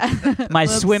pants. Yeah. my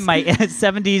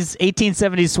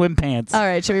 1870s swim pants. All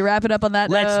right, should we wrap it up on that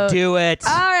note? Let's do it.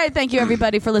 All right, thank you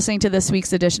everybody for listening to this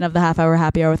week's edition of the Half Hour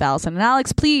Happy Hour with Allison and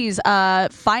Alex. Please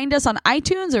find us on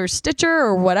iTunes or Stitcher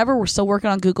or whatever. We're still working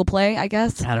on Google Play, I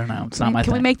guess. I don't know. It's not my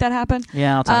Can thing. we make that happen?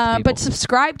 Yeah, I'll talk to people. But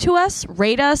subscribe to us,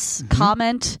 rate us,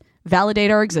 comment,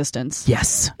 validate our existence.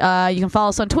 Yes. You can follow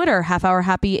us on Twitter, Half Hour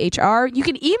Happy HR. You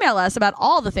can email us about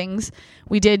all the things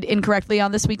we did incorrectly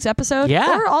on this week's episode,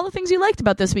 Yeah. or all the things you liked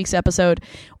about this week's episode,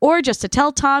 or just to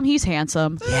tell Tom he's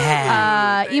handsome.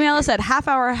 Yeah. Email us at Half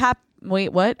Hour Happy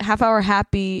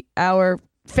Hour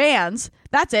Fans.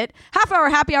 That's it. Half Hour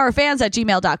Happy Hour Fans at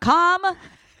gmail.com.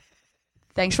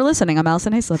 Thanks for listening. I'm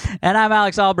Allison Hayslip. And I'm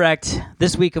Alex Albrecht.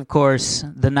 This week, of course,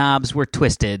 the knobs were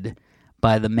twisted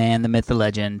by the man, the myth, the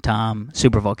legend, Tom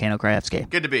Super Volcano Krajewski.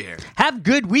 Good to be here. Have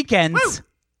good weekends.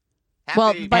 Well,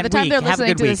 Happy- by the time week. they're Have a listening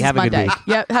good to week. this, it's Have a good Monday. week.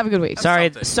 Yep, have a good week. Sorry,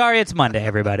 it's Monday,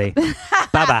 everybody.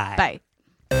 Bye-bye. Bye.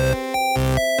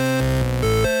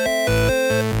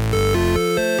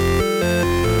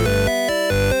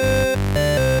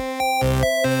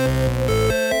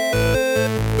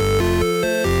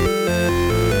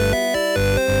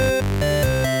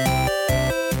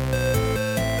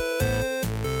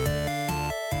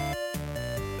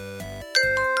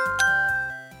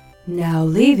 Now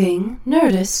leaving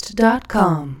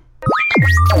Nerdist.com.